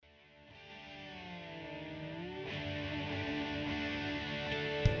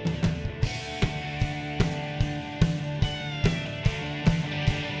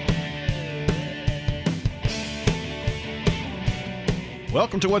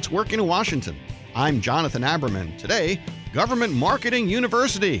Welcome to What's Working in Washington. I'm Jonathan Aberman. Today, Government Marketing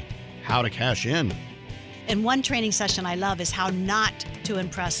University, how to cash in. And one training session I love is how not to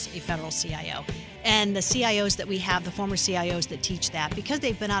impress a federal CIO. And the CIOs that we have, the former CIOs that teach that, because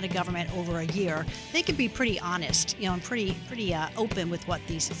they've been out of government over a year, they can be pretty honest, and pretty open with what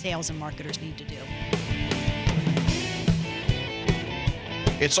these sales and marketers need to do.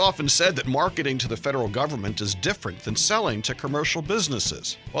 It's often said that marketing to the federal government is different than selling to commercial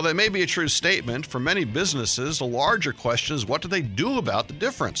businesses. While that may be a true statement, for many businesses, the larger question is what do they do about the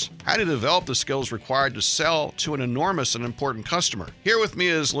difference? How do they develop the skills required to sell to an enormous and important customer? Here with me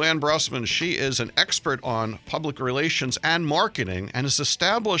is Luann Brusman. She is an expert on public relations and marketing and has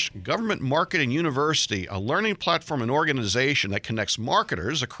established Government Marketing University, a learning platform and organization that connects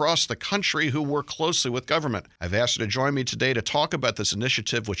marketers across the country who work closely with government. I've asked her to join me today to talk about this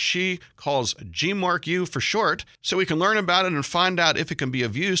initiative, which she calls GMarkU for short, so we can learn about it and find out if it can be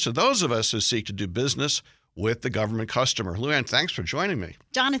of use to those of us who seek to do business with the government customer. Luann, thanks for joining me.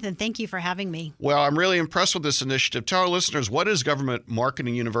 Jonathan, thank you for having me. Well, I'm really impressed with this initiative. Tell our listeners, what is Government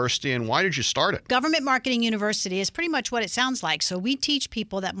Marketing University and why did you start it? Government Marketing University is pretty much what it sounds like. So we teach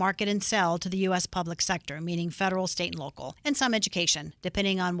people that market and sell to the U.S. public sector, meaning federal, state, and local, and some education,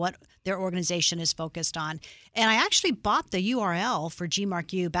 depending on what their organization is focused on. And I actually bought the URL for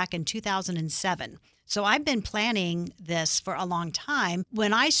GMarkU back in 2007. So I've been planning this for a long time.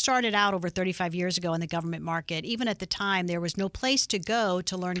 When I started out over 35 years ago in the government market, even at the time, there was no place to go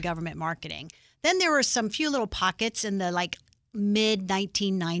to learn government marketing. Then there were some few little pockets in the mid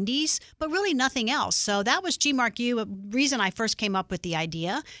 1990s, but really nothing else. So that was GMarkU, a reason I first came up with the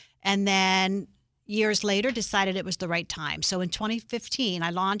idea. And then years later, decided it was the right time. So in 2015,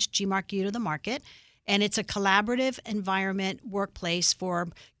 I launched GMarkU to the market. And it's a collaborative environment workplace for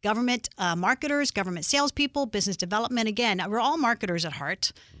government marketers, government salespeople, business development. Again, we're all marketers at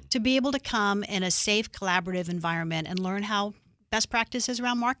heart, to be able to come in a safe, collaborative environment and learn how best practices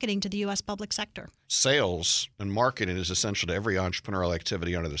around marketing to the U.S. public sector. Sales and marketing is essential to every entrepreneurial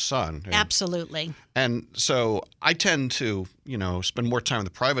activity under the sun. Absolutely. And so I tend to, spend more time in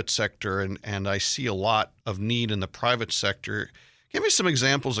the private sector, and I see a lot of need in the private sector. Give me some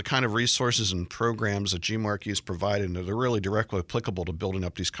examples of kind of resources and programs that GMarkU is providing that are really directly applicable to building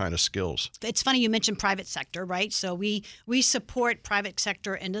up these kind of skills. It's funny you mentioned private sector, right? So we support private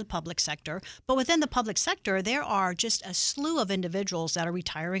sector into the public sector. But within the public sector, there are just a slew of individuals that are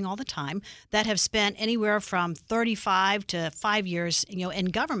retiring all the time that have spent anywhere from 35 to 5 years, in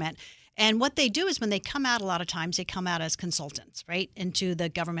government. And what they do is when they come out, a lot of times they come out as consultants, right, into the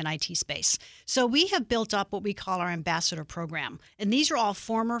government IT space. So we have built up what we call our ambassador program. And these are all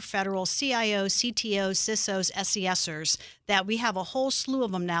former federal CIOs, CTOs, CISOs, SESers that we have a whole slew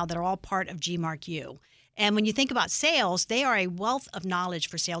of them now that are all part of GMarkU. And when you think about sales, they are a wealth of knowledge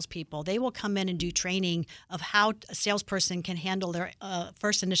for salespeople. They will come in and do training of how a salesperson can handle their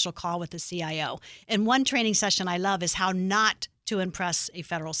first initial call with the CIO. And one training session I love is how not to impress a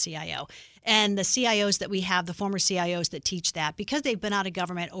federal CIO. And the CIOs that we have, the former CIOs that teach that, because they've been out of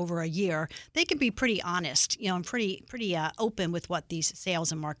government over a year, they can be pretty honest, and pretty open with what these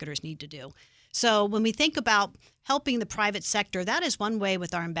sales and marketers need to do. So when we think about helping the private sector, that is one way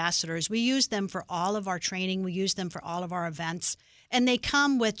with our ambassadors. We use them for all of our training. We use them for all of our events. And they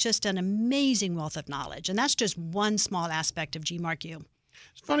come with just an amazing wealth of knowledge. And that's just one small aspect of GMarkU.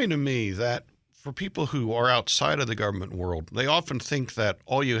 It's funny to me that for people who are outside of the government world, they often think that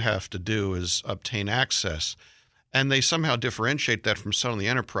all you have to do is obtain access, and they somehow differentiate that from selling the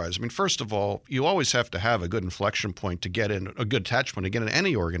enterprise. I mean, first of all, you always have to have a good inflection point to get in, a good attachment to get in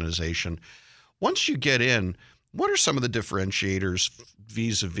any organization. Once you get in, what are some of the differentiators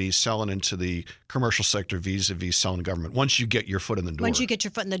vis-a-vis selling into the commercial sector, vis-a-vis selling government, once you get your foot in the door? Once you get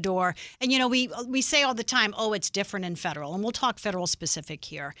your foot in the door. And, we say all the time, it's different in federal. And we'll talk federal specific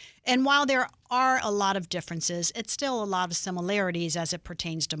here. And while there are a lot of differences, it's still a lot of similarities as it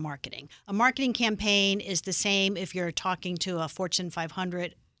pertains to marketing. A marketing campaign is the same if you're talking to a Fortune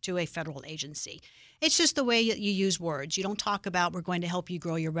 500 to a federal agency. It's just the way you use words. You don't talk about, we're going to help you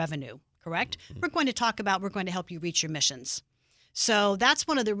grow your revenue. Correct? We're going to talk about, we're going to help you reach your missions. So that's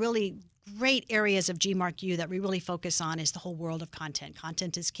one of the really great areas of GMarkU that we really focus on is the whole world of content.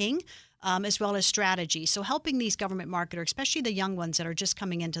 Content is king, as well as strategy. So helping these government marketers, especially the young ones that are just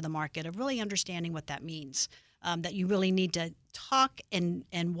coming into the market, of really understanding what that means. That you really need to talk and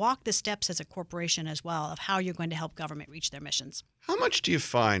walk the steps as a corporation as well of how you're going to help government reach their missions. How much do you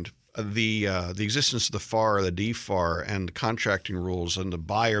find the existence of the FAR or the DFAR and contracting rules and the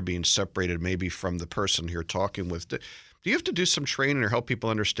buyer being separated maybe from the person you're talking with? Do you have to do some training or help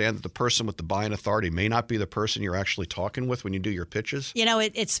people understand that the person with the buying authority may not be the person you're actually talking with when you do your pitches? You know,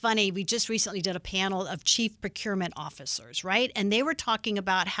 it's funny. We just recently did a panel of chief procurement officers, right? And they were talking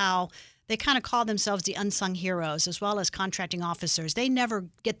about how they kind of call themselves the unsung heroes, as well as contracting officers. They never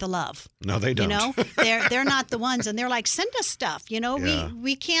get the love. No, they don't. You know, they're not the ones. And they're like, send us stuff. You know, Yeah.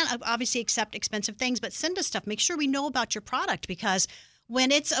 we can't obviously accept expensive things, but send us stuff. Make sure we know about your product, because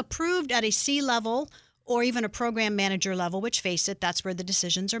when it's approved at a C-level or even a program manager level, which, face it, that's where the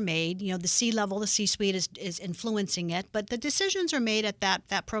decisions are made. You know, the C-level, the C-suite is influencing it, but the decisions are made at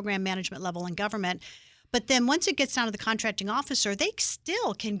that program management level in government. But then once it gets down to the contracting officer, they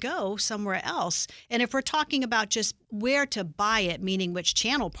still can go somewhere else. And if we're talking about just where to buy it, meaning which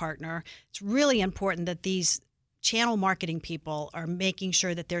channel partner, it's really important that these channel marketing people are making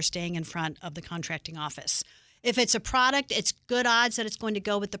sure that they're staying in front of the contracting office. If it's a product, it's good odds that it's going to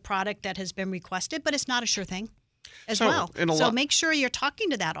go with the product that has been requested, but it's not a sure thing as well. So make sure you're talking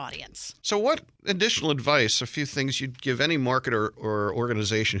to that audience. So what additional advice, a few things you'd give any marketer or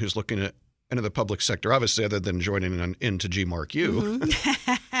organization who's looking at into the public sector, obviously, other than joining into GMarkU?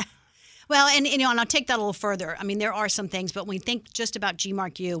 Mm-hmm. Well, and I'll take that a little further. I mean, there are some things, but when we think just about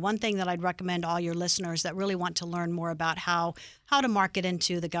GMarkU, one thing that I'd recommend all your listeners that really want to learn more about how to market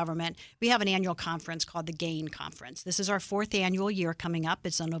into the government, we have an annual conference called the GAIN Conference. This is our 4th annual year coming up.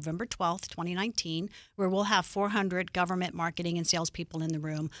 It's on November 12th, 2019, where we'll have 400 government marketing and salespeople in the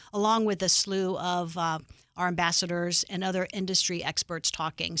room, along with a slew of our ambassadors and other industry experts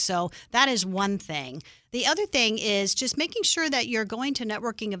talking. So that is one thing. The other thing is just making sure that you're going to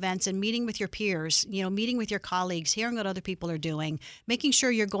networking events and meeting with your peers, meeting with your colleagues, hearing what other people are doing, making sure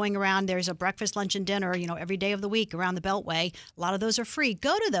you're going around. There's a breakfast, lunch, and dinner, every day of the week around the Beltway. A lot of those are free.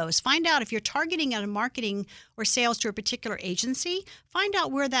 Go to those. Find out if you're targeting at a marketing or sales to a particular agency. Find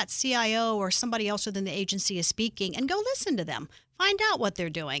out where that CIO or somebody else within the agency is speaking and go listen to them. Find out what they're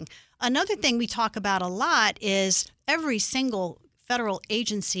doing. Another thing we talk about a lot is every single federal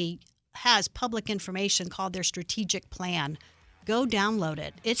agency has public information called their strategic plan. Go download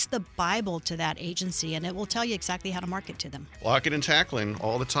it. It's the Bible to that agency, and it will tell you exactly how to market to them. Blocking and tackling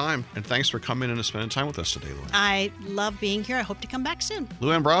all the time. And thanks for coming in and spending time with us today, Lou. I love being here. I hope to come back soon.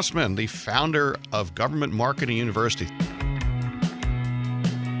 Lou Ann Brossman, the founder of Government Marketing University.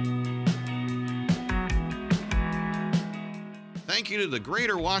 Thank you to the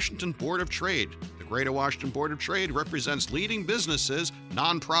Greater Washington Board of Trade. The Greater Washington Board of Trade represents leading businesses,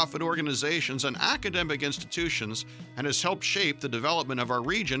 nonprofit organizations, and academic institutions, and has helped shape the development of our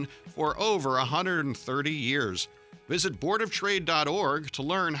region for over 130 years. Visit boardoftrade.org to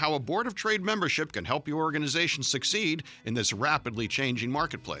learn how a Board of Trade membership can help your organization succeed in this rapidly changing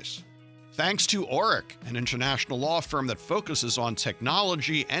marketplace. Thanks to Orrick, an international law firm that focuses on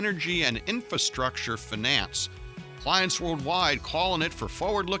technology, energy, and infrastructure finance. Clients worldwide call on it for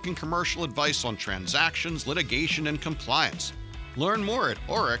forward-looking commercial advice on transactions, litigation, and compliance. Learn more at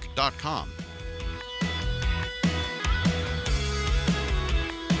orrick.com.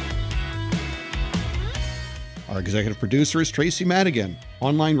 Our executive producer is Tracy Madigan.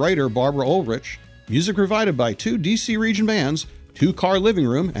 Online writer Barbara Ulrich. Music provided by 2 DC region bands, 2 Car Living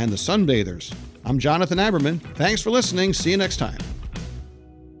Room, and the Sunbathers. I'm Jonathan Aberman. Thanks for listening. See you next time.